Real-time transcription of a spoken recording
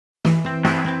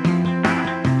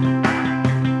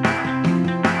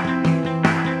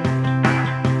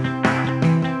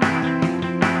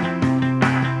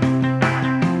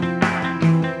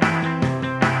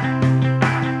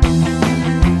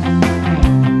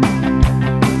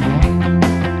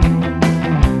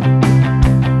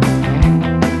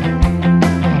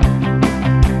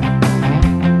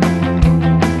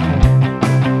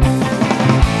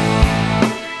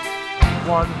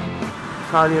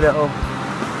tiny little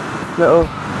yellow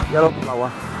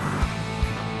flower.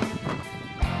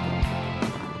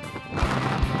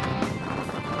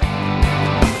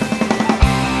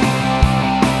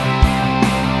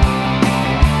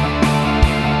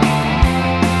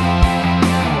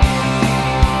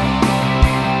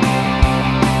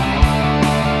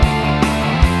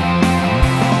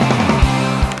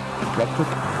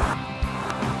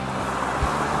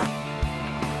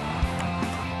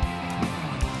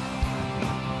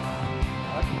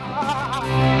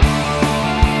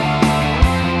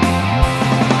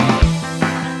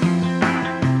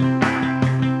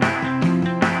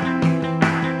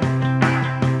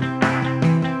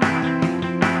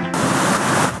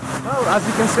 As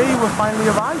you can see, we've finally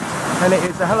arrived, and it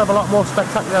is a hell of a lot more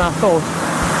spectacular than I thought,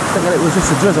 thinking it was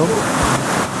just a drizzle.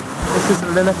 This is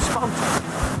the next spot,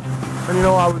 and you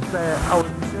know, I was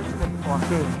researching it before I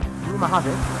came. Rumour has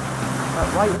it that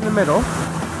right in the middle,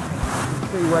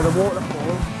 you see where the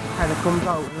waterfall kind of comes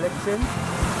out and licks in.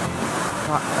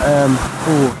 That,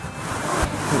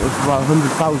 it was about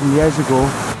 100,000 years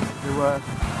ago. They were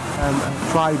a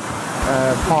tribe,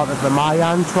 part of the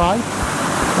Mayan tribe.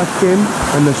 That came,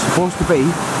 and there's supposed to be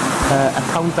a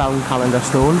countdown calendar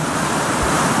stone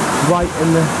right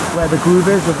in where the groove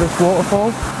is of this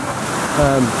waterfall.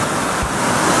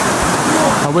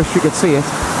 I wish you could see it,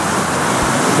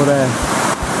 but we're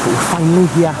finally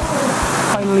here,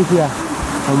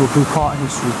 and we'll be part of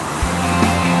history.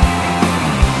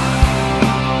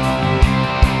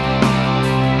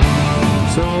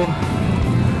 So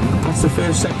that's the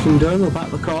first section done. We're back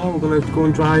to the car. We're going to go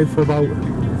and drive for about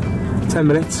 10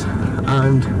 minutes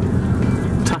and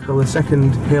tackle the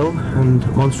second hill and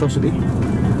monstrosity.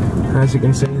 As you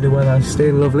can see, the weather's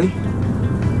staying lovely.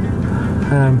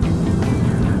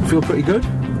 Feel pretty good.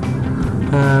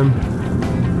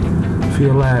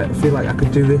 Feel like I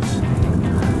could do this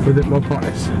with a bit more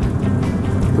practice.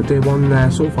 But day one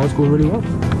so far is going really well.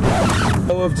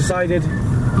 So I've decided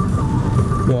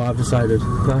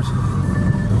that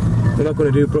we're not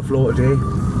going to do Buffalo today.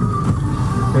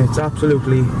 It's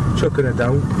absolutely chucking it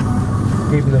down.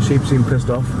 Even the sheep seem pissed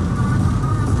off.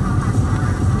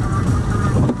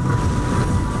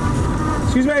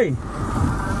 Excuse me!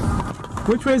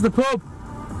 Which way is the pub?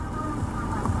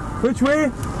 Which way?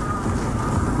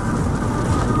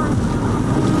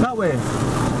 That way?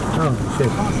 Oh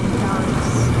shit.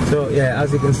 So yeah,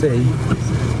 as you can see,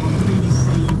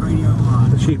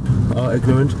 the sheep are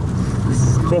ignorant.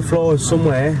 Buffalo is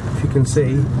somewhere, if you can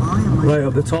see, right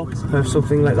up the top of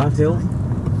something like that hill.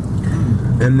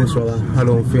 In this weather, I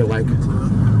don't feel like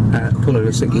pulling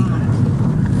a sickie.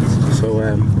 So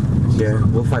yeah,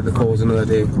 we'll fight the cause another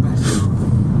day.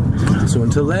 So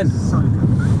until then.